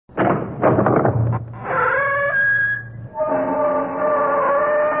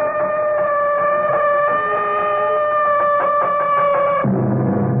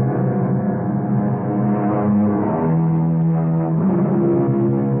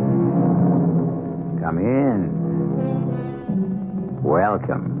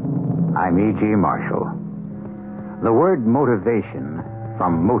Welcome. I'm E.G. Marshall. The word motivation,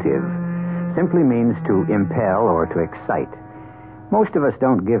 from motive, simply means to impel or to excite. Most of us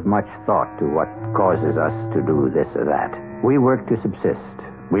don't give much thought to what causes us to do this or that. We work to subsist.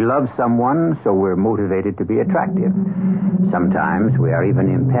 We love someone, so we're motivated to be attractive. Sometimes we are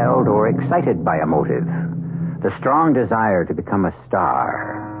even impelled or excited by a motive. The strong desire to become a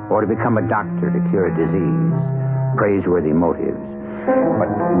star or to become a doctor to cure a disease. Praiseworthy motives. But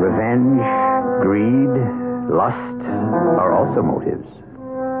revenge, greed, lust are also motives.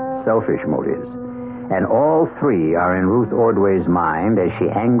 Selfish motives. And all three are in Ruth Ordway's mind as she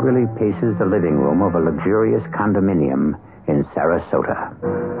angrily paces the living room of a luxurious condominium in Sarasota.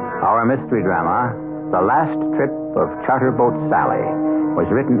 Our mystery drama, The Last Trip of Charterboat Sally, was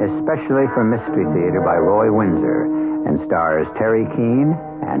written especially for Mystery Theater by Roy Windsor and stars Terry Keane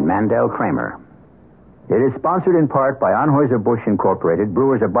and Mandel Kramer. It is sponsored in part by Anheuser-Busch Incorporated,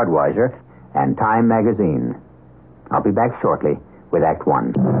 Brewers of Budweiser, and Time Magazine. I'll be back shortly with Act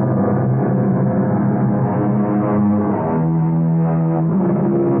One.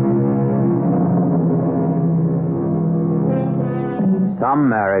 Some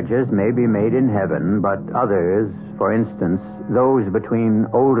marriages may be made in heaven, but others, for instance, those between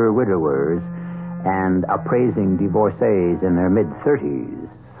older widowers and appraising divorcees in their mid-30s,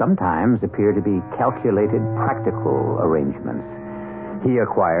 sometimes appear to be calculated practical arrangements. He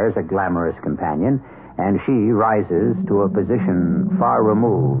acquires a glamorous companion, and she rises to a position far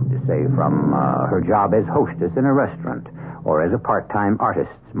removed, say, from her job as hostess in a restaurant or as a part-time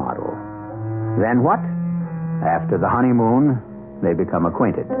artist's model. Then what? After the honeymoon, they become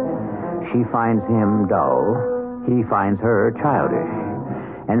acquainted. She finds him dull. He finds her childish.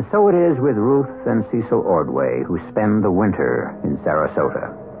 And so it is with Ruth and Cecil Ordway, who spend the winter in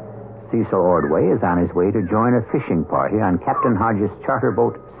Sarasota. Cecil Ordway is on his way to join a fishing party on Captain Hodges' charter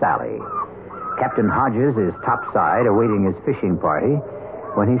boat, Sally. Captain Hodges is topside awaiting his fishing party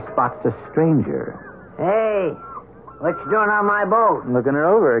when he spots a stranger. Hey, what you doing on my boat? Looking her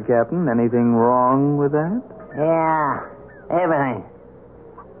over, Captain. Anything wrong with that? Yeah, everything.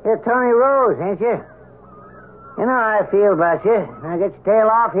 You're Tony Rose, ain't you? You know how I feel about you. Now get your tail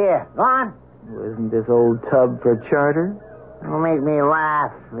off here. Go on. Well, isn't this old tub for charter? Don't make me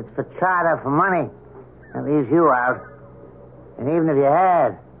laugh. It's for charter for money. That leaves you out. And even if you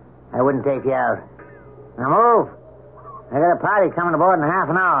had, I wouldn't take you out. Now move. I got a party coming aboard in half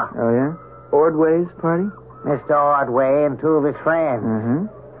an hour. Oh, yeah? Ordway's party? Mr. Ordway and two of his friends. Mm-hmm.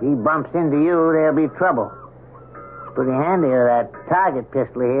 If he bumps into you, there'll be trouble. It's pretty handy with that target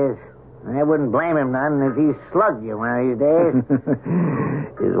pistol of his. I wouldn't blame him none if he slugged you one of these days.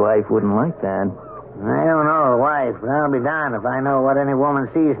 His wife wouldn't like that. I don't know the wife, but I'll be darned if I know what any woman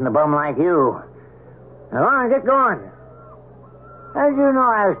sees in a bum like you. Now, on, get going. How did you know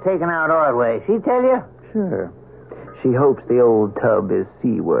I was taking out Ordway? She tell you? Sure. She hopes the old tub is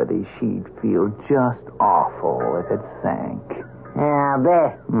seaworthy. She'd feel just awful if it sank. Yeah, I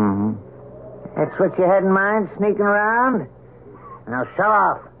bet. Mm-hmm. That's what you had in mind, sneaking around? Now, show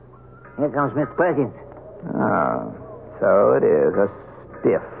off. Here comes Miss Perkins. Oh, so it is. A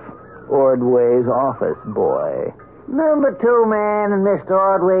stiff. Ordway's office boy. Number 2 man in Mr.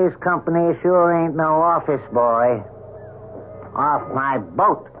 Ordway's company sure ain't no office boy. Off my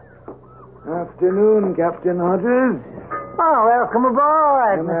boat. Afternoon, Captain Hodges. Oh, welcome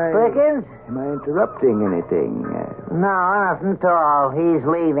aboard, Miss Perkins. Am I interrupting anything? No, nothing at all. He's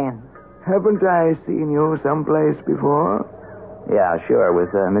leaving. Haven't I seen you someplace before? Yeah, sure, with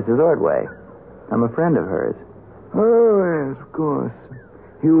Mrs. Ordway. I'm a friend of hers. Oh, yes, of course.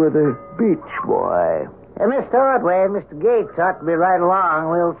 You were the beach boy. Mr. Ordway and Mr. Gates ought to be right along.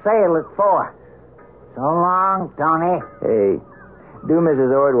 We'll sail at 4. So long, Tony. Hey, do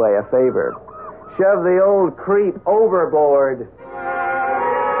Mrs. Ordway a favor. Shove the old creep overboard.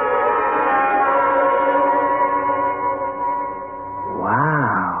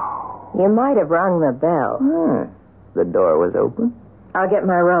 Wow. You might have rung the bell. The door was open. I'll get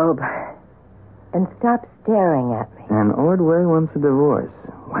my robe. And stop staring at me. And Ordway wants a divorce.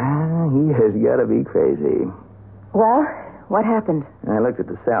 Well, he has got to be crazy. Well, what happened? I looked at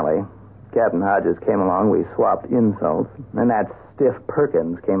the Sally. Captain Hodges came along. We swapped insults. And that stiff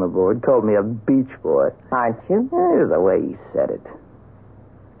Perkins came aboard, called me a beach boy. Aren't you? The way he said it.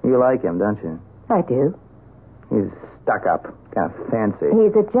 You like him, don't you? I do. He's stuck up, kind of fancy.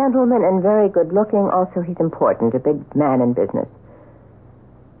 He's a gentleman and very good looking. Also, he's important, a big man in business.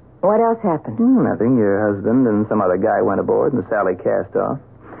 What else happened? Nothing. Your husband and some other guy went aboard, and the Sally cast off.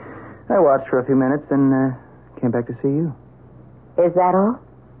 I watched for a few minutes, then came back to see you. Is that all?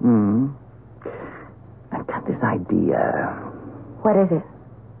 I've got this idea. What is it?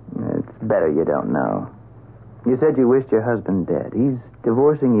 It's better you don't know. You said you wished your husband dead. He's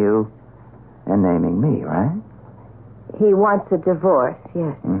divorcing you and naming me, right? He wants a divorce,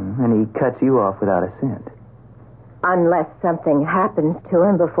 yes. Mm-hmm. And he cuts you off without a cent. Unless something happens to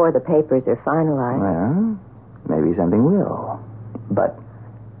him before the papers are finalized. Well, maybe something will. But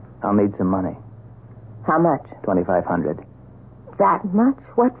I'll need some money. How much? $2,500. That much?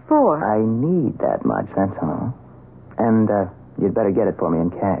 What for? I need that much, that's all. And you'd better get it for me in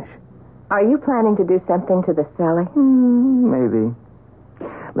cash. Are you planning to do something to the Sally? Maybe.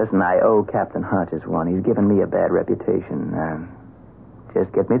 Listen, I owe Captain Hodges one. He's given me a bad reputation.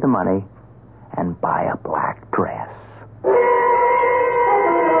 Just get me the money and buy a black dress.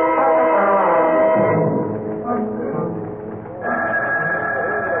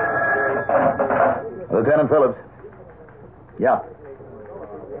 Lieutenant Phillips. Yeah.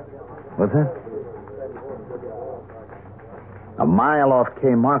 What's that? A mile off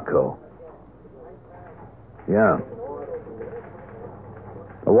K. Marco. Yeah.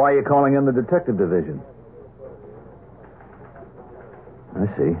 Well, why are you calling in the detective division? I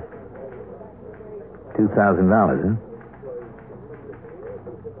see. $2,000,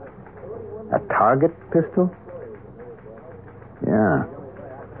 huh? A target pistol? Yeah.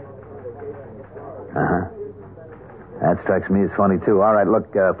 Uh-huh. That strikes me as funny, too. All right,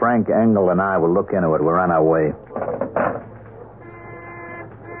 look, Frank Engel and I will look into it. We're on our way.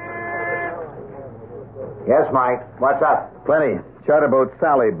 Yes, Mike. What's up? Plenty. Charter boat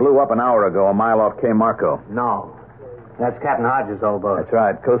Sally blew up an hour ago a mile off K. Marco. No. That's Captain Hodges' old boat. That's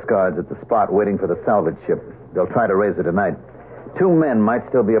right. Coast Guard's at the spot waiting for the salvage ship. They'll try to raise her tonight. 2 men might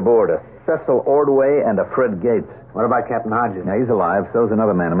still be aboard, a Cecil Ordway and a Fred Gates. What about Captain Hodges? Yeah, he's alive. So's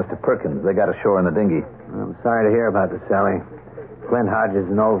another man, a Mr. Perkins. They got ashore in the dinghy. I'm sorry to hear about this, Sally. Clint Hodges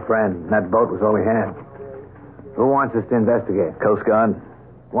is an old friend. That boat was all we had. Who wants us to investigate? Coast Guard.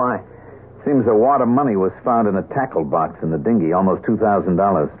 Why? Seems a wad of money was found in a tackle box in the dinghy, almost $2,000.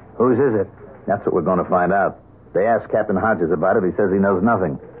 Whose is it? That's what we're going to find out. They asked Captain Hodges about it. He says he knows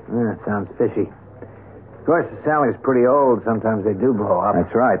nothing. Yeah, sounds fishy. Of course, the Sally's pretty old. Sometimes they do blow up.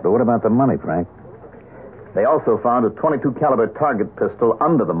 That's right, but what about the money, Frank? They also found a .22 caliber target pistol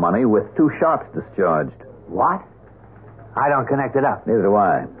under the money with 2 shots discharged. What? I don't connect it up. Neither do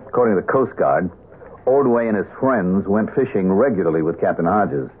I. According to the Coast Guard, Ordway and his friends went fishing regularly with Captain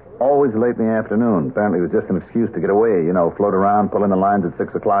Hodges. Always late in the afternoon. Apparently it was just an excuse to get away. You know, float around, pull in the lines at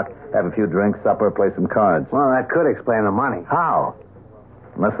 6 o'clock, have a few drinks, supper, play some cards. Well, that could explain the money. How?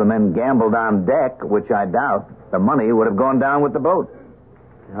 Unless the men gambled on deck, which I doubt, the money would have gone down with the boat.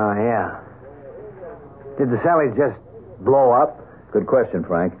 Oh, yeah. Did the Sally just blow up? Good question,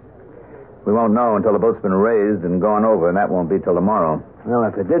 Frank. We won't know until the boat's been raised and gone over, and that won't be till tomorrow. Well,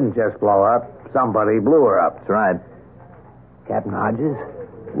 if it didn't just blow up, somebody blew her up. That's right. Captain Hodges?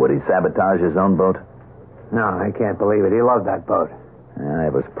 Would he sabotage his own boat? No, I can't believe it. He loved that boat. Yeah,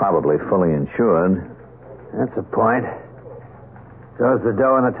 it was probably fully insured. That's a point. So's the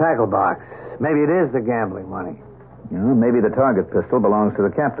dough in the tackle box. Maybe it is the gambling money. You know, maybe the target pistol belongs to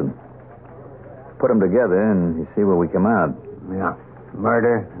the captain. Put them together and you see where we come out. Yeah.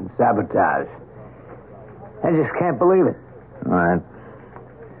 Murder and sabotage. I just can't believe it. All right.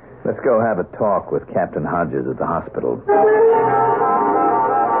 Let's go have a talk with Captain Hodges at the hospital.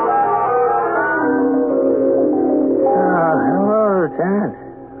 Hello, Lieutenant.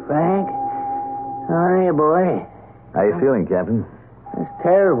 Frank. How are you, boy? How you feeling, Captain? That's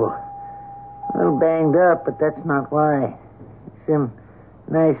terrible. A little banged up, but that's not why. Some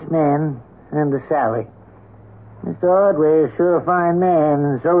nice men and the Sally. Mr. Ordway is sure a fine man,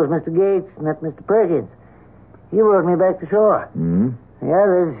 and so is Mr. Gates and that Mr. Perkins. He rode me back to shore. Mm-hmm. The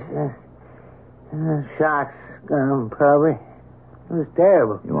others, shots, probably. It was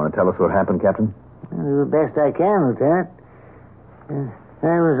terrible. You want to tell us what happened, Captain? I'll do the best I can, Lieutenant.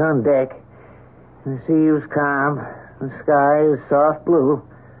 I was on deck. The sea was calm. The sky was soft blue.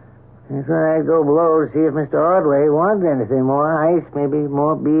 I thought I'd go below to see if Mr. Ordway wanted anything more ice, maybe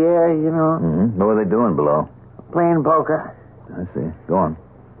more beer, you know. Mm-hmm. What were they doing below? Playing poker. I see. Go on.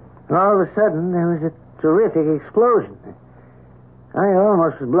 And all of a sudden, there was a terrific explosion. I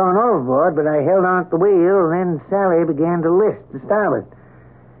almost was blown overboard, but I held on to the wheel, and then Sally began to list to starboard.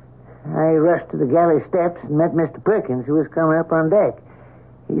 I rushed to the galley steps and met Mr. Perkins, who was coming up on deck.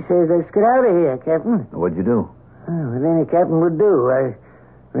 He says, "Let's get out of here, Captain." What'd you do? What any captain would do. I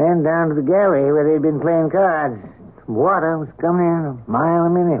ran down to the galley where they'd been playing cards. Water was coming in a mile a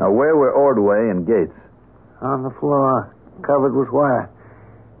minute. Now, where were Ordway and Gates? On the floor, covered with water.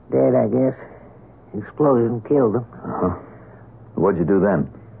 Dead, I guess. Explosion killed them. Uh-huh. What'd you do then?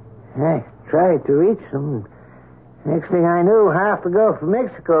 I tried to reach them. Next thing I knew, half the Gulf of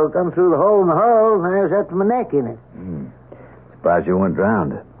Mexico come through the hole in the hull, and I was up to my neck in it. Surprised you weren't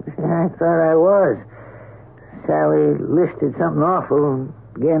drowned. I thought I was. Sally listed something awful and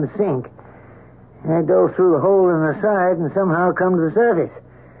began to sink. I dove through the hole in the side and somehow come to the surface.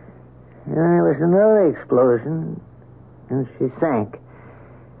 And then there was another explosion, and she sank.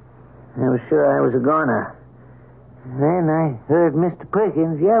 I was sure I was a goner. Then I heard Mr.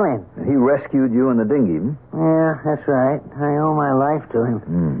 Perkins yelling. He rescued you in the dinghy. Yeah, that's right. I owe my life to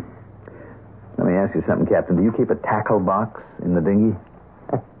him. Let me ask you something, Captain. Do you keep a tackle box in the dinghy?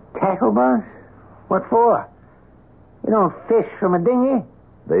 A tackle box? What for? You don't fish from a dinghy?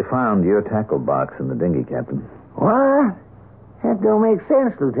 They found your tackle box in the dinghy, Captain. What? That don't make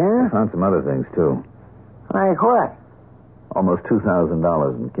sense, They Lieutenant. found some other things, too. Like what? Almost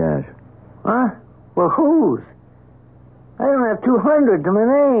 $2,000 in cash. Huh? Well, whose? I don't have 200 to my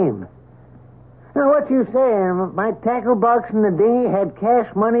name. Now, what you saying? My tackle box in the dinghy had cash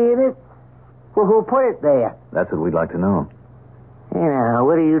money in it? Well, who put it there? That's what we'd like to know. Hey, now,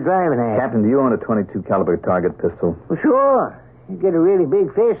 what are you driving at? Captain, do you own a .22 caliber target pistol? Well, sure. You get a really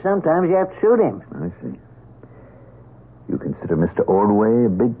big fish, sometimes you have to shoot him. I see. You consider Mr. Ordway a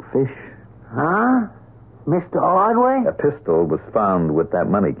big fish? Huh? Mr. Ordway? A pistol was found with that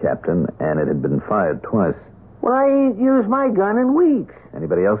money, Captain, and it had been fired twice. Well, I ain't used my gun in weeks.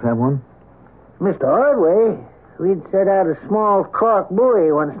 Anybody else have one? Mr. Ordway, we'd set out a small cork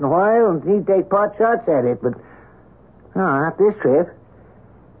buoy once in a while, and he'd take pot shots at it, but no, not this trip.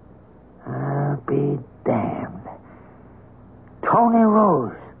 I'll be damned. Tony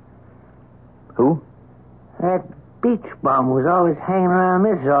Rose. Who? That beach bum was always hanging around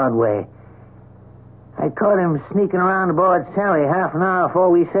Mrs. Ordway. I caught him sneaking around aboard Sally half an hour before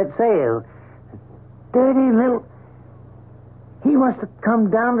we set sail. Dirty little... He must have come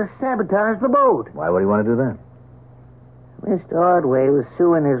down to sabotage the boat. Why would he want to do that? Mr. Ordway was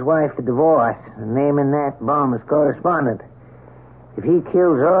suing his wife for divorce and naming that bum as correspondent. If he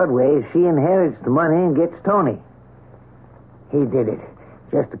kills Ordway, she inherits the money and gets Tony. He did it.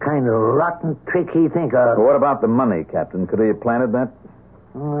 Just the kind of rotten trick he'd think of. Well, what about the money, Captain? Could he have planted that?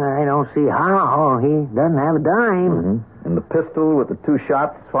 I don't see how. He doesn't have a dime. And the pistol with the 2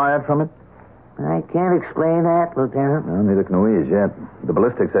 shots fired from it? I can't explain that, Lieutenant. Well, neither can we as yet. The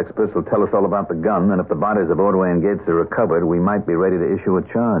ballistics experts will tell us all about the gun, and if the bodies of Ordway and Gates are recovered, we might be ready to issue a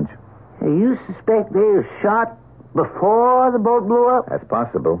charge. You suspect they were shot before the boat blew up? That's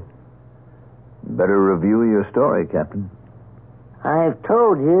possible. Better review your story, Captain. I've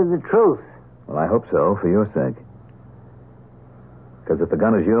told you the truth. Well, I hope so, for your sake. Because if the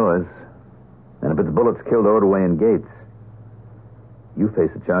gun is yours, and if its bullets killed Ordway and Gates, you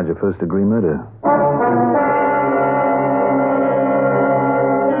face a charge of first-degree murder.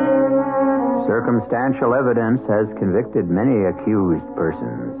 Circumstantial evidence has convicted many accused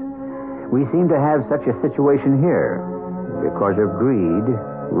persons. We seem to have such a situation here. Because of greed,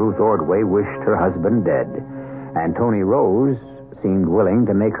 Ruth Ordway wished her husband dead, and Tony Rose seemed willing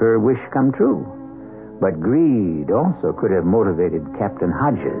to make her wish come true. But greed also could have motivated Captain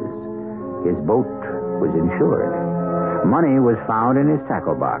Hodges. His boat was insured. Money was found in his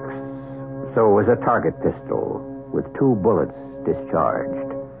tackle box. So was a target pistol with 2 bullets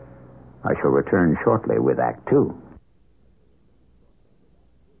discharged. I shall return shortly with Act 2.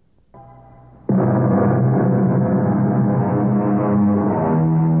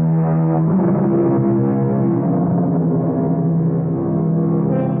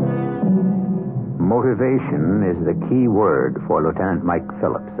 Motivation is the key word for Lieutenant Mike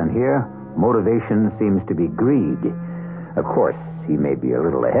Phillips, and here, motivation seems to be greed. Of course, he may be a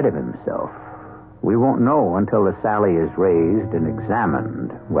little ahead of himself. We won't know until the Sally is raised and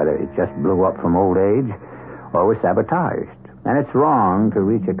examined whether it just blew up from old age or was sabotaged. And it's wrong to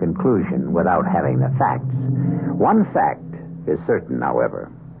reach a conclusion without having the facts. One fact is certain,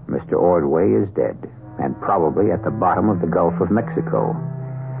 however. Mr. Ordway is dead, and probably at the bottom of the Gulf of Mexico.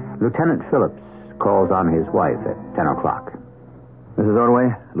 Lieutenant Phillips calls on his wife at 10 o'clock. Mrs.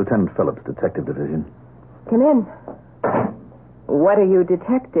 Ordway, Lieutenant Phillips, Detective Division. Come in. What are you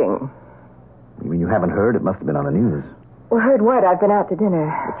detecting? You mean you haven't heard? It must have been on the news. Well, heard what? I've been out to dinner.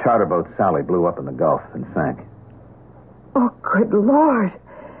 The charter boat Sally blew up in the Gulf and sank. Oh, good Lord.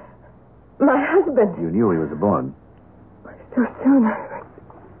 My husband. You knew he was aboard. So soon.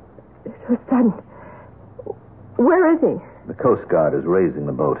 So sudden. Where is he? The Coast Guard is raising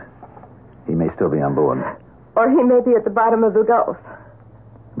the boat. He may still be on board. Or he may be at the bottom of the Gulf.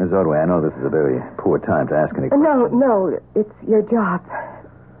 Ms. Ordway, I know this is a very poor time to ask any questions. No, it's your job.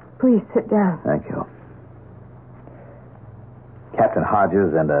 Please sit down. Thank you. Captain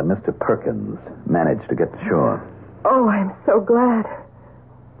Hodges and Mr. Perkins managed to get to shore. Oh, I'm so glad.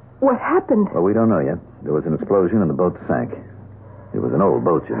 What happened? Well, we don't know yet. There was an explosion and the boat sank. It was an old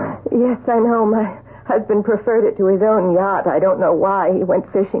boat, you know. Yes, I know. My husband preferred it to his own yacht. I don't know why. He went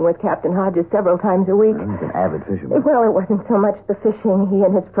fishing with Captain Hodges several times a week. He's an avid fisherman. Well, it wasn't so much the fishing. He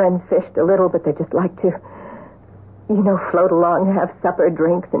and his friends fished a little, but they just liked to, float along, have supper,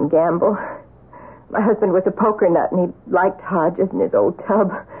 drinks, and gamble. My husband was a poker nut, and he liked Hodges and his old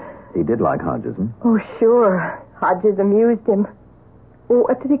tub. He did like Hodges, huh? Oh, sure. Hodges amused him.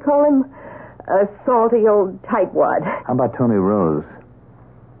 What did he call him? A salty old tightwad. How about Tony Rose?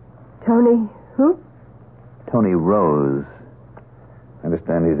 Tony who? Tony Rose. I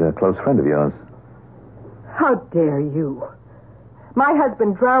understand he's a close friend of yours. How dare you? My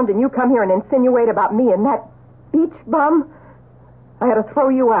husband drowned and you come here and insinuate about me and that beach bum? I had to throw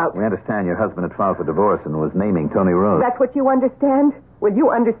you out. We understand your husband had filed for divorce and was naming Tony Rose. That's what you understand? Well, you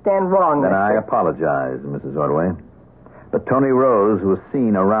understand wrong, Then I mister. apologize, Mrs. Ordway. But Tony Rose was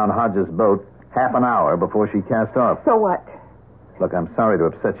seen around Hodges' boat half an hour before she cast off. So what? Look, I'm sorry to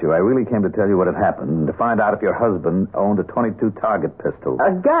upset you. I really came to tell you what had happened and to find out if your husband owned a .22 target pistol.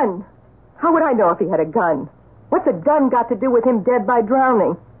 A gun? How would I know if he had a gun? What's a gun got to do with him dead by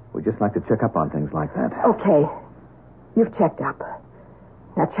drowning? We'd just like to check up on things like that. Okay. You've checked up.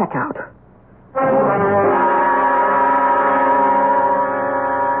 Now check out.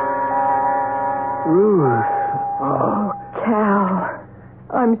 Ruth. Oh, Cal.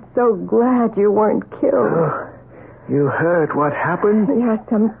 I'm so glad you weren't killed. You heard what happened? Yeah,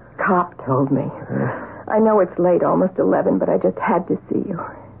 some cop told me. I know it's late, almost 11, but I just had to see you.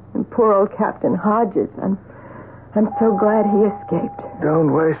 And poor old Captain Hodges. I'm so glad he escaped.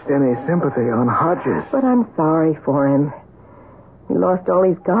 Don't waste any sympathy on Hodges. But I'm sorry for him. He lost all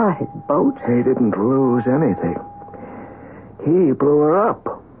he's got, his boat. He didn't lose anything. He blew her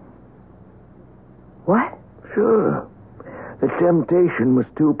up. What? Sure. The temptation was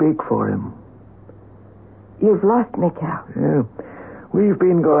too big for him. You've lost me, Cal. Yeah. We've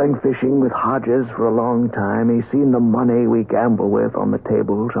been going fishing with Hodges for a long time. He's seen the money we gamble with on the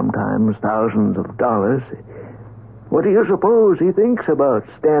table, sometimes thousands of dollars. What do you suppose he thinks about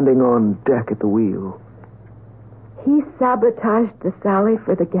standing on deck at the wheel? He sabotaged the Sally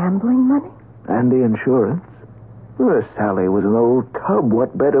for the gambling money? And the insurance. The Sally was an old tub.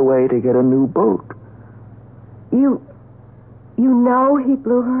 What better way to get a new boat? You know he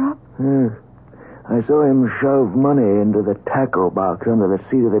blew her up? Yes. I saw him shove money into the tackle box under the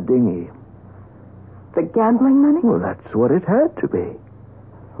seat of the dinghy. The gambling money? Well, that's what it had to be.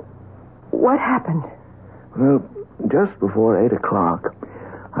 What happened? Well, just before 8 o'clock,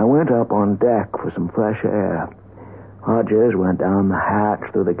 I went up on deck for some fresh air. Hodges went down the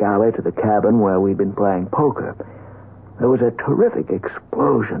hatch through the galley to the cabin where we'd been playing poker. There was a terrific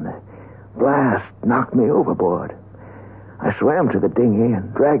explosion. The blast knocked me overboard. I swam to the dinghy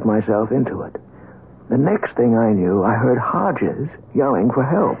and dragged myself into it. The next thing I knew, I heard Hodges yelling for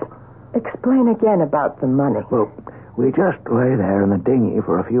help. Explain again about the money. Well, we just lay there in the dinghy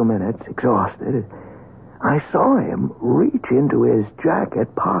for a few minutes, exhausted. I saw him reach into his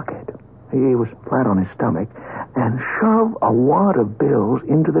jacket pocket. He was flat on his stomach, and shove a wad of bills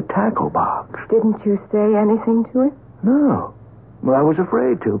into the tackle box. Didn't you say anything to him? No. Well, I was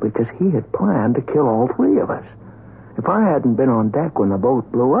afraid to, because he had planned to kill all three of us. If I hadn't been on deck when the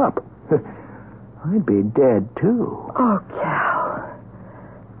boat blew up, I'd be dead, too. Oh, Cal.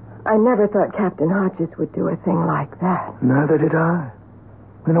 I never thought Captain Hodges would do a thing like that. Neither did I.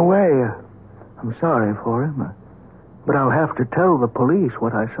 In a way, I'm sorry for him. But I'll have to tell the police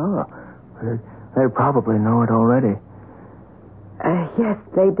what I saw. They probably know it already. Yes,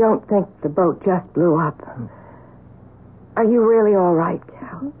 they don't think the boat just blew up. Are you really all right,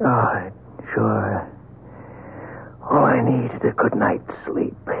 Cal? Oh, sure. All I need is a good night's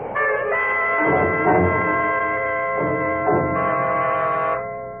sleep.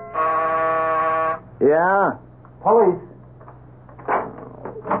 Yeah? Police.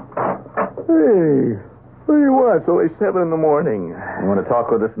 Hey, what do you want? It's only 7 in the morning. You want to talk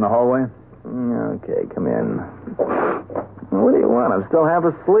with us in the hallway? Okay, come in. What do you want? I'm still half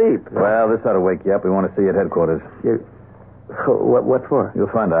asleep. Well, this ought to wake you up. We want to see you at headquarters. What for? You'll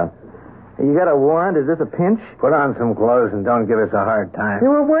find out. You got a warrant? Is this a pinch? Put on some clothes and don't give us a hard time. Yeah,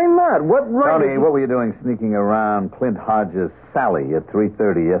 well, why not? What right? Tony, what were you doing sneaking around Clint Hodges' Sally at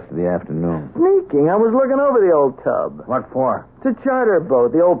 3:30 yesterday afternoon? Sneaking. I was looking over the old tub. What for? It's a charter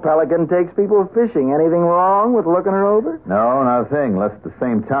boat. The old Pelican takes people fishing. Anything wrong with looking her over? No, not a thing. Unless at the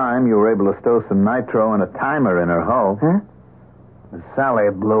same time you were able to stow some nitro and a timer in her hull. Huh?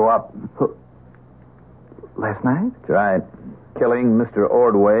 Sally blew up. Last night? That's right. Killing Mr.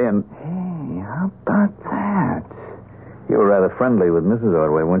 Ordway and... Hey, how about that? You were rather friendly with Mrs.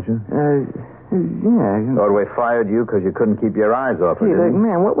 Ordway, weren't you? Yeah. Ordway fired you because you couldn't keep your eyes off her, Hey, didn't he?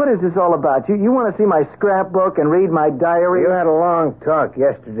 man, what is this all about? You want to see my scrapbook and read my diary? You had a long talk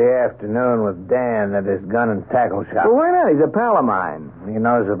yesterday afternoon with Dan at his gun and tackle shop. Well, why not? He's a pal of mine. He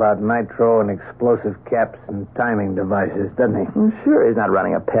knows about nitro and explosive caps and timing devices, doesn't he? Well, sure, he's not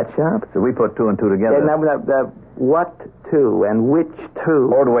running a pet shop. So we put two and two together. What two and which two?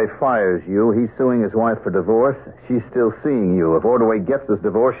 Ordway fires you. He's suing his wife for divorce. She's still seeing you. If Ordway gets this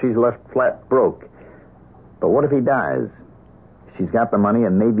divorce, she's left flat broke. But what if he dies? She's got the money,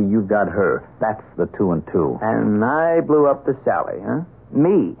 and maybe you've got her. That's the 2 and 2. And I blew up the Sally, huh?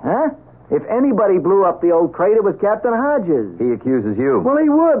 Me, huh? If anybody blew up the old crate, it was Captain Hodges. He accuses you. Well, he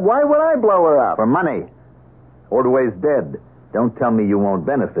would. Why would I blow her up? For money. Ordway's dead. Don't tell me you won't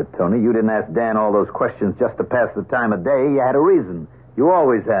benefit, Tony. You didn't ask Dan all those questions just to pass the time of day. You had a reason. You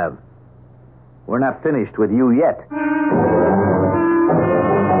always have. We're not finished with you yet.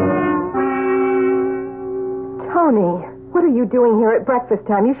 Tony, what are you doing here at breakfast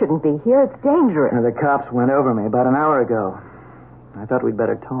time? You shouldn't be here. It's dangerous. The cops went over me about an hour ago. I thought we'd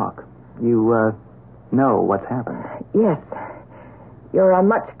better talk. You, know what's happened. Yes. You're a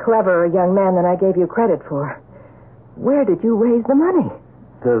much cleverer young man than I gave you credit for. Where did you raise the money?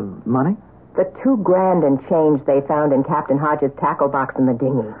 The money? The $2,000 and change they found in Captain Hodges' tackle box in the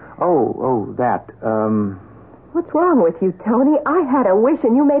dinghy. Oh, that. What's wrong with you, Tony? I had a wish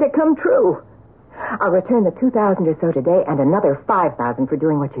and you made it come true. I'll return the $2,000 or so today and another $5,000 for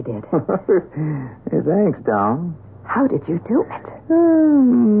doing what you did. Hey, thanks, Dom. How did you do it?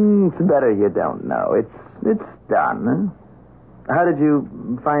 It's better you don't know. It's done. Huh? How did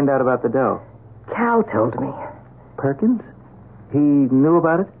you find out about the dough? Cal told me. Perkins? He knew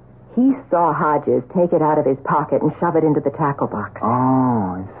about it? He saw Hodges take it out of his pocket and shove it into the tackle box.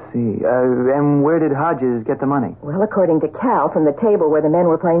 Oh, I see. And where did Hodges get the money? Well, according to Cal, from the table where the men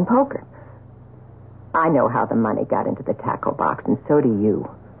were playing poker. I know how the money got into the tackle box, and so do you.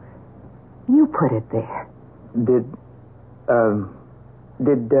 You put it there. Did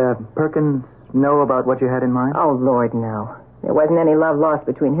Perkins know about what you had in mind? Oh, Lord, no. There wasn't any love lost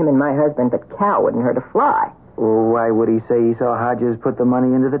between him and my husband, but Cal wouldn't hurt a fly. Well, why would he say he saw Hodges put the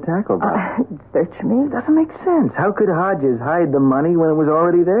money into the tackle box? Search me? It doesn't make sense. How could Hodges hide the money when it was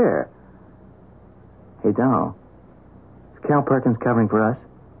already there? Hey, Donald, is Cal Perkins covering for us?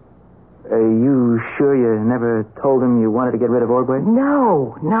 You sure you never told him you wanted to get rid of Ordway?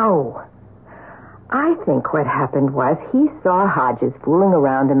 No. I think what happened was he saw Hodges fooling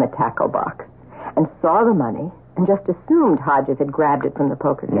around in the tackle box and saw the money and just assumed Hodges had grabbed it from the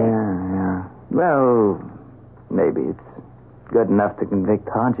poker game. Yeah. Well, maybe it's good enough to convict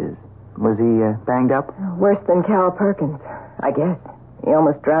Hodges. Was he banged up? Worse than Cal Perkins, I guess. He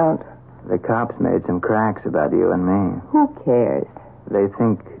almost drowned. The cops made some cracks about you and me. Who cares? They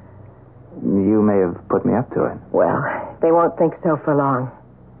think you may have put me up to it. Well, they won't think so for long.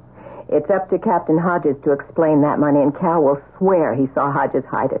 It's up to Captain Hodges to explain that money, and Cal will swear he saw Hodges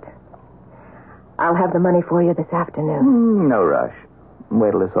hide it. I'll have the money for you this afternoon. No rush.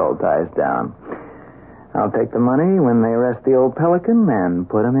 Wait till this all dies down. I'll take the money when they arrest the old pelican and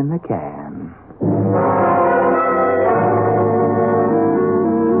put him in the can.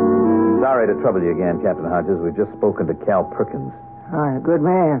 Sorry to trouble you again, Captain Hodges. We've just spoken to Cal Perkins. Oh, a good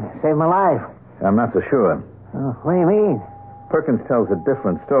man. Saved my life. I'm not so sure. Oh, what do you mean? Perkins tells a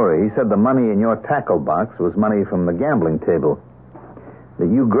different story. He said the money in your tackle box was money from the gambling table. That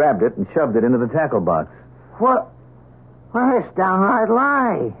you grabbed it and shoved it into the tackle box. What? Well, that's downright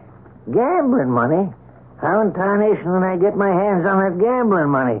lie. Gambling money? How in tarnation would I get my hands on that gambling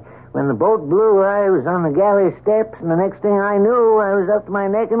money? When the boat blew, I was on the galley steps, and the next thing I knew, I was up to my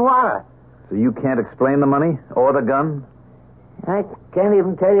neck in water. So you can't explain the money or the gun? I can't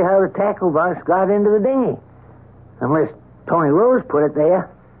even tell you how the tackle box got into the dinghy. Unless Tony Rose put it there.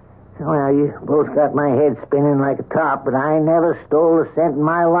 Well, you both got my head spinning like a top, but I never stole a cent in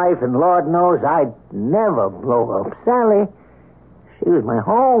my life, and Lord knows I'd never blow up Sally. She was my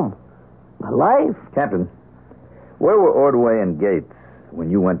home, my life. Captain, where were Ordway and Gates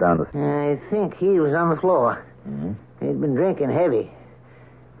when you went down the... I think he was on the floor. Mm-hmm. He'd been drinking heavy.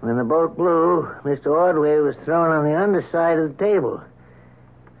 When the boat blew, Mr. Ordway was thrown on the underside of the table.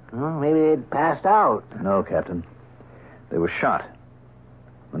 Well, maybe they'd passed out. No, Captain. They were shot.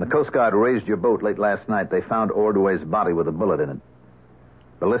 When the Coast Guard raised your boat late last night, they found Ordway's body with a bullet in it.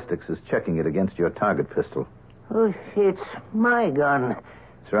 Ballistics is checking it against your target pistol. Oh, it's my gun.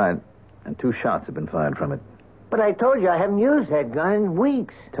 That's right. And 2 shots have been fired from it. But I told you I haven't used that gun in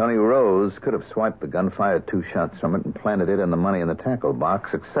weeks. Tony Rose could have swiped the gun, fired 2 shots from it, and planted it and the money in the tackle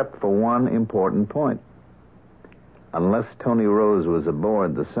box, except for one important point. Unless Tony Rose was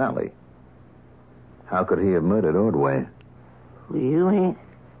aboard the Sally, how could he have murdered Ordway? You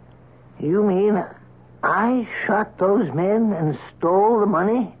mean I shot those men and stole the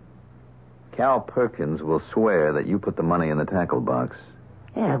money? Cal Perkins will swear that you put the money in the tackle box.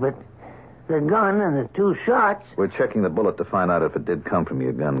 Yeah, but the gun and the 2 shots... We're checking the bullet to find out if it did come from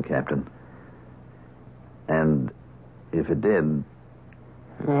your gun, Captain. And if it did...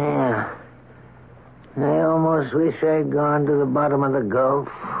 Yeah. I almost wish I'd gone to the bottom of the Gulf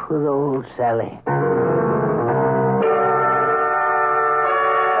with old Sally.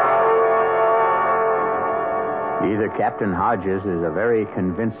 Either Captain Hodges is a very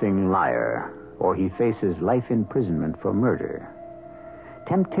convincing liar, or he faces life imprisonment for murder.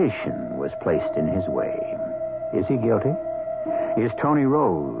 Temptation was placed in his way. Is he guilty? Is Tony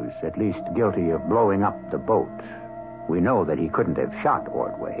Rose at least guilty of blowing up the boat? We know that he couldn't have shot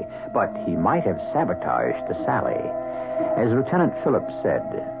Ordway, but he might have sabotaged the Sally. As Lieutenant Phillips said,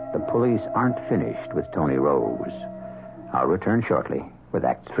 the police aren't finished with Tony Rose. I'll return shortly with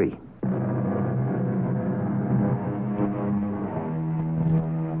Act 3.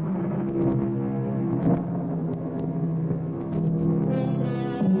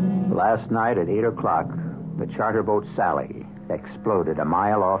 Last night at 8 o'clock, the charter boat Sally exploded a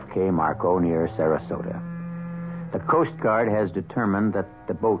mile off Cape Marco near Sarasota. The Coast Guard has determined that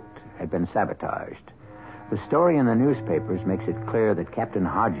the boat had been sabotaged. The story in the newspapers makes it clear that Captain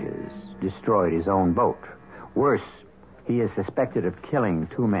Hodges destroyed his own boat. Worse, he is suspected of killing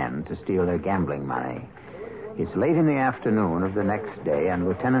 2 men to steal their gambling money. It's late in the afternoon of the next day, and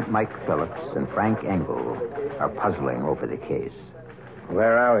Lieutenant Mike Phillips and Frank Engel are puzzling over the case.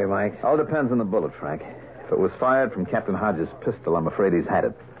 Where are we, Mike? All depends on the bullet, Frank. If it was fired from Captain Hodges' pistol, I'm afraid he's had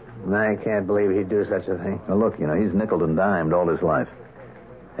it. I can't believe he'd do such a thing. Now, look, he's nickeled and dimed all his life.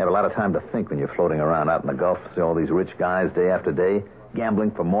 You have a lot of time to think when you're floating around out in the Gulf, see all these rich guys day after day,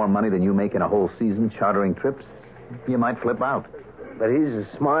 gambling for more money than you make in a whole season, chartering trips. You might flip out. But he's a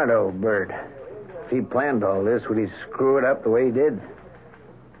smart old bird. If he planned all this, would he screw it up the way he did?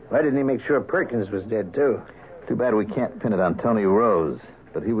 Why didn't he make sure Perkins was dead, too? Too bad we can't pin it on Tony Rose,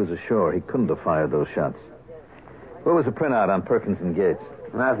 but he was ashore. He couldn't have fired those shots. Where was the printout on Perkins and Gates?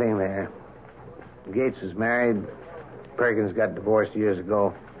 Nothing there. Gates was married. Perkins got divorced years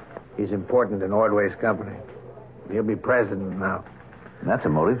ago. He's important in Ordway's company. He'll be president now. That's a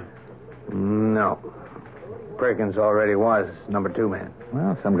motive. No. Perkins already was number 2 man.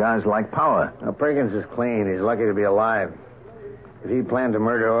 Well, some guys like power. Now, Perkins is clean. He's lucky to be alive. If he planned to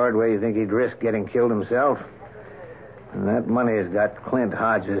murder Ordway, you think he'd risk getting killed himself? And that money has got Clint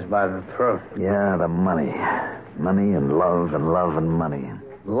Hodges by the throat. Yeah, the money. Money and love and love and money.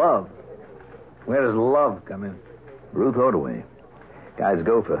 Love? Where does love come in? Ruth Ordway. Guys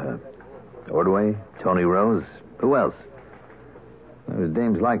go for her. Ordway, Tony Rose. Who else? There's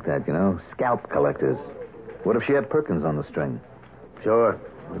dames like that, scalp collectors. What if she had Perkins on the string? Sure.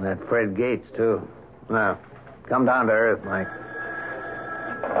 And that Fred Gates, too. Now, come down to earth, Mike.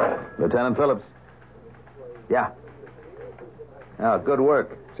 Lieutenant Phillips. Yeah. Oh, good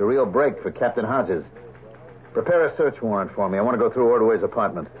work. It's a real break for Captain Hodges. Prepare a search warrant for me. I want to go through Ordway's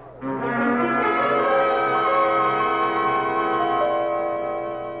apartment.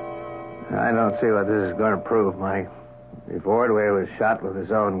 I don't see what this is going to prove, Mike. If Ordway was shot with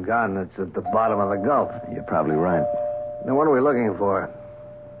his own gun, it's at the bottom of the Gulf. You're probably right. Then what are we looking for?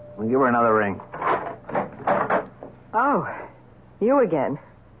 We'll give her another ring. Oh, you again.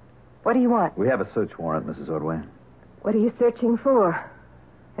 What do you want? We have a search warrant, Mrs. Ordway. What are you searching for?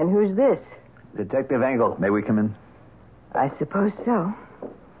 And who's this? Detective Engel. May we come in? I suppose so.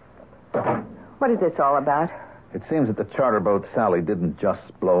 What is this all about? It seems that the charter boat Sally didn't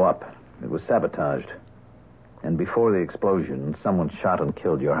just blow up. It was sabotaged. And before the explosion, someone shot and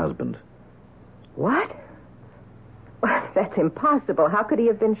killed your husband. What? That's impossible. How could he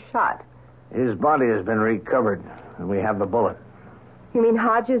have been shot? His body has been recovered, and we have the bullet. You mean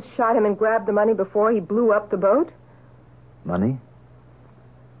Hodges shot him and grabbed the money before he blew up the boat? Money?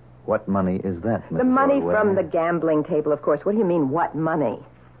 What money is that, Mrs. The money Ordway? from the gambling table, of course. What do you mean, what money?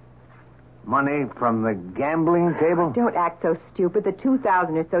 Money from the gambling table? Don't act so stupid. The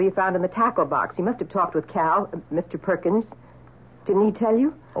 $2,000 or so you found in the tackle box. You must have talked with Cal, Mr. Perkins. Didn't he tell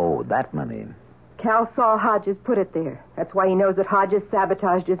you? Oh, that money. Cal saw Hodges put it there. That's why he knows that Hodges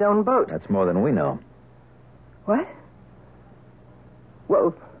sabotaged his own boat. That's more than we know. What?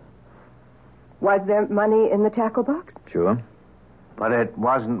 Well, was there money in the tackle box? Sure. But it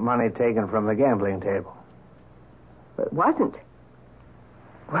wasn't money taken from the gambling table. It wasn't.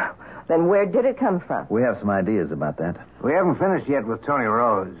 Well, then where did it come from? We have some ideas about that. We haven't finished yet with Tony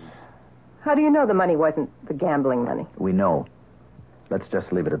Rose. How do you know the money wasn't the gambling money? We know. Let's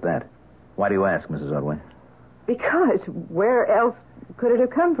just leave it at that. Why do you ask, Mrs. Ordway? Because where else could it have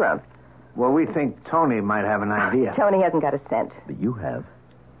come from? Well, we think Tony might have an idea. Tony hasn't got a cent. But you have.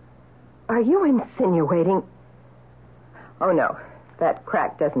 Are you insinuating... Oh, no. That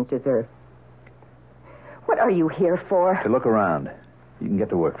crack doesn't deserve... What are you here for? To look around. You can get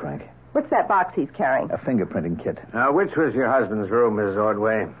to work, Frank. What's that box he's carrying? A fingerprinting kit. Now, which was your husband's room, Mrs.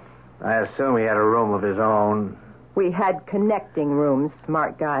 Ordway? I assume he had a room of his own. We had connecting rooms,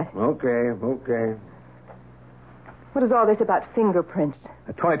 smart guy. Okay. What is all this about fingerprints?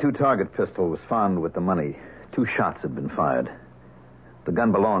 A .22 target pistol was found with the money. 2 shots had been fired. The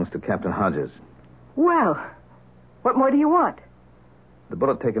gun belongs to Captain Hodges. Well, what more do you want? The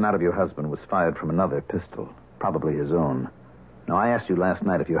bullet taken out of your husband was fired from another pistol, probably his own. Now, I asked you last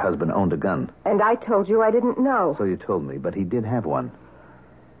night if your husband owned a gun. And I told you I didn't know. So you told me, but he did have one.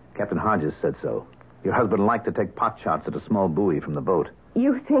 Captain Hodges said so. Your husband liked to take pot shots at a small buoy from the boat.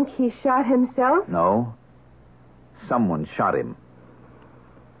 You think he shot himself? No. Someone shot him.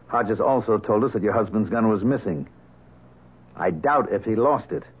 Hodges also told us that your husband's gun was missing. I doubt if he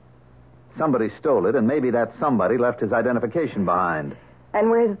lost it. Somebody stole it, and maybe that somebody left his identification behind. And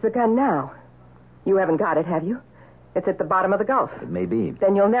where's the gun now? You haven't got it, have you? It's at the bottom of the Gulf. It may be.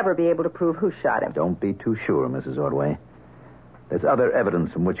 Then you'll never be able to prove who shot him. Don't be too sure, Mrs. Ordway. There's other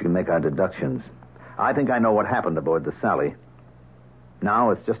evidence from which you can make our deductions. I think I know what happened aboard the Sally.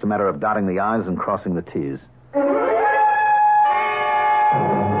 Now it's just a matter of dotting the I's and crossing the T's.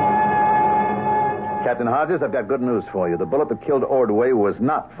 Captain Hodges, I've got good news for you. The bullet that killed Ordway was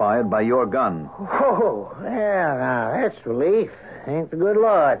not fired by your gun. Oh, well, now, that's relief. Thank the good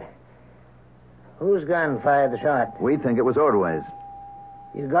Lord. Whose gun fired the shot? We think it was Ordway's.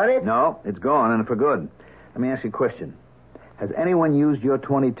 You got it? No, it's gone, and for good. Let me ask you a question. Has anyone used your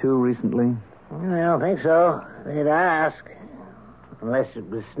 .22 recently? Well, I don't think so. They'd ask. Unless it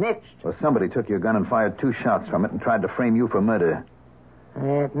was snitched. Well, somebody took your gun and fired 2 shots from it and tried to frame you for murder.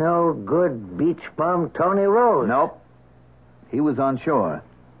 That no good beach bum Tony Rose. Nope. He was on shore.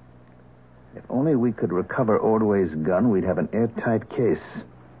 If only we could recover Ordway's gun, we'd have an airtight case.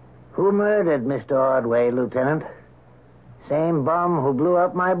 Who murdered Mr. Ordway, Lieutenant? Same bum who blew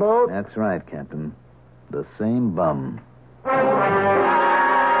up my boat? That's right, Captain. The same bum.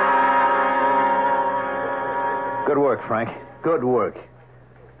 Good work, Frank. Good work.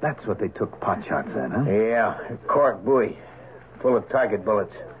 That's what they took pot shots at, huh? Yeah, cork buoy. Full of target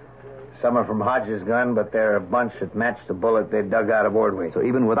bullets. Some are from Hodges' gun, but they're a bunch that match the bullet they dug out of Ordway. So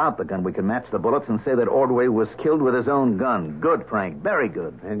even without the gun, we can match the bullets and say that Ordway was killed with his own gun. Good, Frank. Very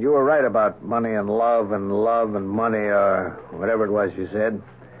good. And you were right about money and love and money, or whatever it was you said.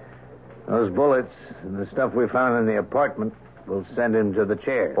 Those bullets and the stuff we found in the apartment will send him to the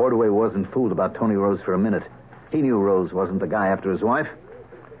chair. Ordway wasn't fooled about Tony Rose for a minute. He knew Rose wasn't the guy after his wife.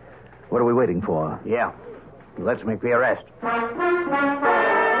 What are we waiting for? Yeah. Let's make the arrest.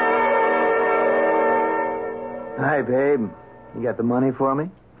 Hi, babe. You got the money for me?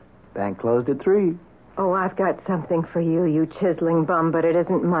 Bank closed at 3. Oh, I've got something for you, you chiseling bum, but it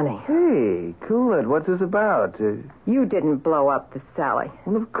isn't money. Hey, cool it. What's this about? You didn't blow up the Sally.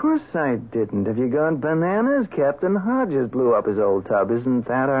 Well, of course I didn't. Have you gone bananas? Captain Hodges blew up his old tub. Isn't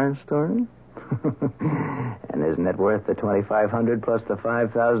that our story? And isn't it worth the $2,500 plus the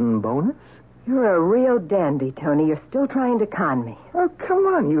 $5,000 bonus? You're a real dandy, Tony. You're still trying to con me. Oh, come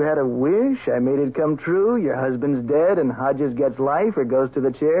on. You had a wish. I made it come true. Your husband's dead and Hodges gets life or goes to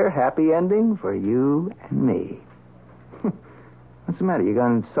the chair. Happy ending for you and me. What's the matter? You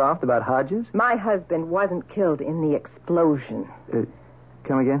gone soft about Hodges? My husband wasn't killed in the explosion.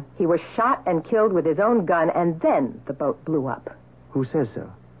 Come again? He was shot and killed with his own gun, and then the boat blew up. Who says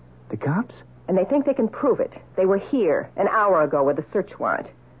so? The cops? And they think they can prove it. They were here an hour ago with a search warrant.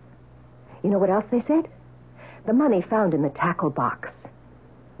 You know what else they said? The money found in the tackle box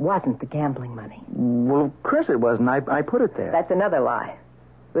wasn't the gambling money. Well, of course it wasn't. I put it there. That's another lie.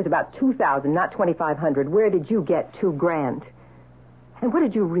 It was about $2,000, not $2,500. Where did you get $2,000? And what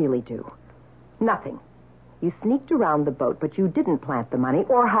did you really do? Nothing. You sneaked around the boat, but you didn't plant the money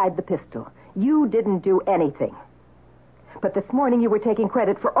or hide the pistol. You didn't do anything. But this morning you were taking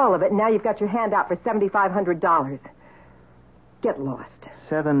credit for all of it, and now you've got your hand out for $7,500. Get lost.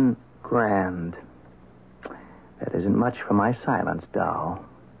 $7,000. That isn't much for my silence, doll.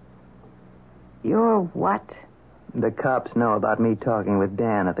 You're what? The cops know about me talking with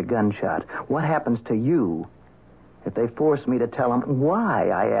Dan at the gunshot. What happens to you if they force me to tell them why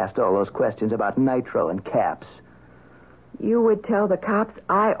I asked all those questions about nitro and caps? You would tell the cops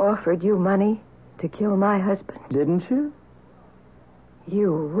I offered you money to kill my husband. Didn't you?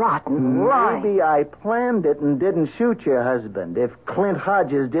 You rotten lie. Maybe I planned it and didn't shoot your husband. If Clint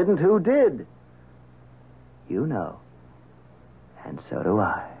Hodges didn't, who did? You know. And so do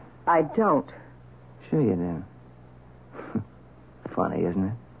I. I don't. Sure you do. Funny, isn't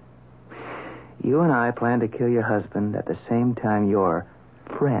it? You and I planned to kill your husband at the same time your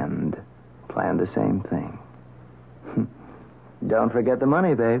friend planned the same thing. Don't forget the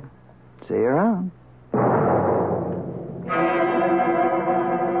money, babe. See you around.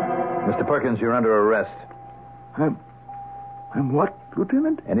 Mr. Perkins, you're under arrest. I'm what,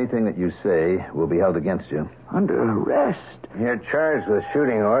 Lieutenant? Anything that you say will be held against you. Under arrest? You're charged with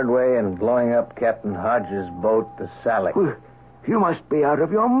shooting Ordway and blowing up Captain Hodges' boat, the Sally. Well, you must be out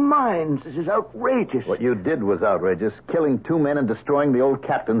of your minds. This is outrageous. What you did was outrageous, killing 2 men and destroying the old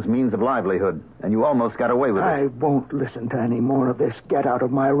captain's means of livelihood. And you almost got away with it. I won't listen to any more of this. Get out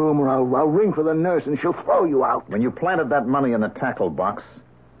of my room or I'll ring for the nurse and she'll throw you out. When you planted that money in the tackle box,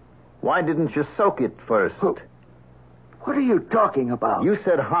 why didn't you soak it first? What are you talking about? You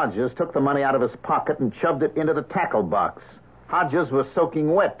said Hodges took the money out of his pocket and shoved it into the tackle box. Hodges was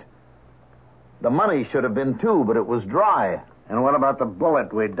soaking wet. The money should have been too, but it was dry. And what about the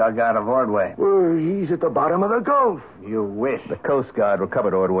bullet we dug out of Ordway? Well, he's at the bottom of the Gulf. You wish. The Coast Guard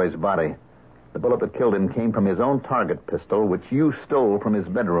recovered Ordway's body. The bullet that killed him came from his own target pistol, which you stole from his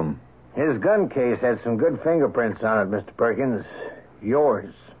bedroom. His gun case had some good fingerprints on it, Mr. Perkins.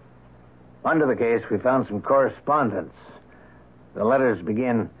 Yours. Under the case, we found some correspondence. The letters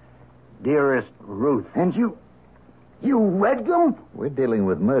begin, Dearest Ruth. And you read them? We're dealing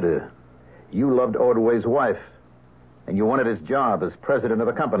with murder. You loved Ordway's wife, and you wanted his job as president of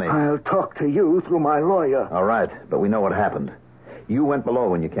the company. I'll talk to you through my lawyer. All right, but we know what happened. You went below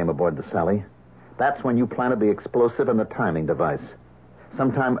when you came aboard the Sally. That's when you planted the explosive and the timing device.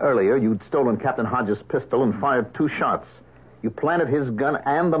 Sometime earlier, you'd stolen Captain Hodges' pistol and fired 2 shots. You planted his gun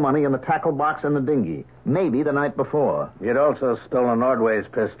and the money in the tackle box in the dinghy. Maybe the night before. You'd also stolen Ordway's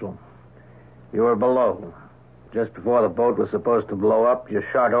pistol. You were below. Just before the boat was supposed to blow up, you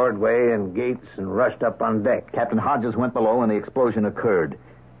shot Ordway and Gates and rushed up on deck. Captain Hodges went below and the explosion occurred.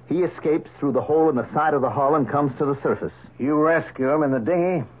 He escapes through the hole in the side of the hull and comes to the surface. You rescue him in the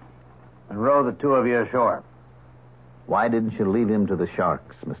dinghy and row the 2 of you ashore. Why didn't you leave him to the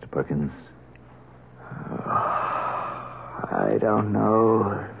sharks, Mr. Perkins? I don't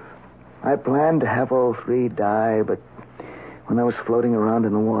know. I planned to have all 3 die, but when I was floating around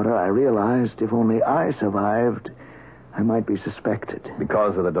in the water, I realized if only I survived, I might be suspected.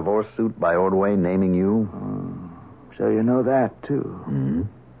 Because of the divorce suit by Ordway naming you? So you know that, too. Mm-hmm.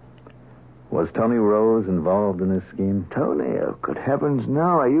 Was Tony Rose involved in this scheme? Tony? Oh, good heavens,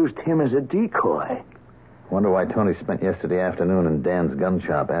 no. I used him as a decoy. Wonder why Tony spent yesterday afternoon in Dan's gun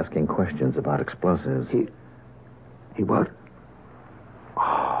shop asking questions about explosives. He what?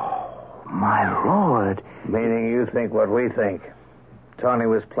 Oh, my Lord. Meaning you think what we think. Tony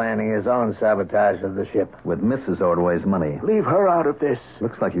was planning his own sabotage of the ship. With Mrs. Ordway's money. Leave her out of this.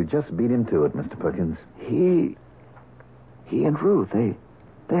 Looks like you just beat him to it, Mr. Perkins. He and Ruth, they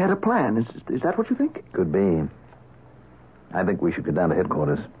had a plan. Is that what you think? Could be. I think we should go down to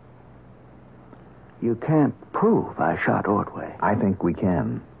headquarters. You can't prove I shot Ordway. I think we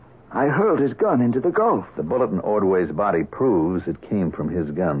can. I hurled his gun into the Gulf. The bullet in Ordway's body proves it came from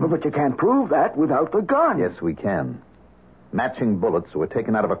his gun. Well, but you can't prove that without the gun. Yes, we can. Matching bullets were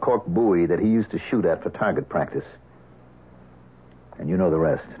taken out of a cork buoy that he used to shoot at for target practice. And you know the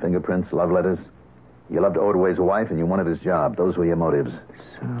rest. Fingerprints, love letters. You loved Ordway's wife and you wanted his job. Those were your motives.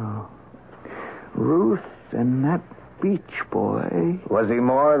 So, Ruth and that beach boy. Was he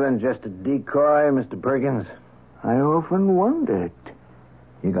more than just a decoy, Mr. Perkins? I often wondered.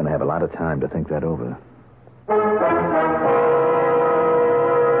 You're going to have a lot of time to think that over.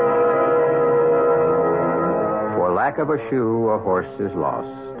 For lack of a shoe, a horse is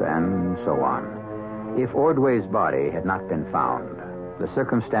lost, and so on. If Ordway's body had not been found, the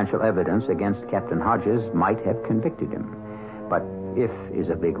circumstantial evidence against Captain Hodges might have convicted him. But if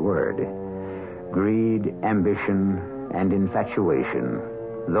is a big word. Greed, ambition, and infatuation,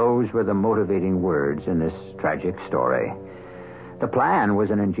 those were the motivating words in this tragic story. The plan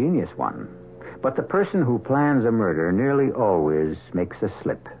was an ingenious one, but the person who plans a murder nearly always makes a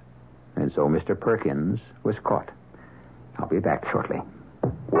slip. And so Mr. Perkins was caught. I'll be back shortly.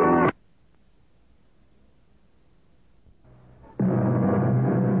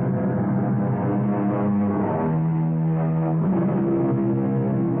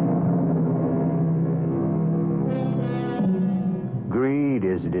 Greed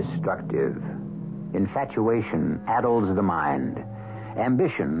is destructive. Infatuation addles the mind.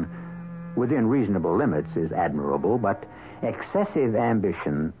 Ambition within reasonable limits, is admirable, but excessive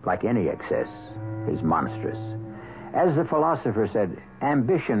ambition, like any excess, is monstrous. As the philosopher said,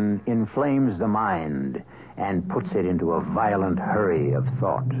 ambition inflames the mind and puts it into a violent hurry of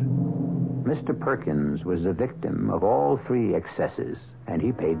thought. Mr. Perkins was the victim of all three excesses, and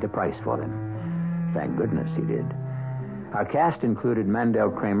he paid the price for them. Thank goodness he did. Our cast included Mandel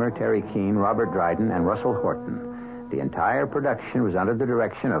Kramer, Terry Keane, Robert Dryden, and Russell Horton. The entire production was under the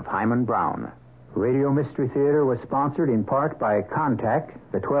direction of Hyman Brown. Radio Mystery Theater was sponsored in part by Contact,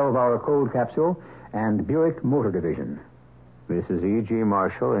 the 12-hour cold capsule, and Buick Motor Division. This is E.G.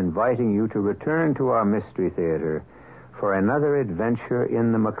 Marshall inviting you to return to our Mystery Theater for another adventure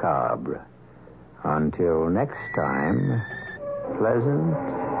in the macabre. Until next time, pleasant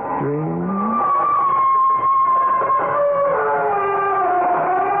dreams.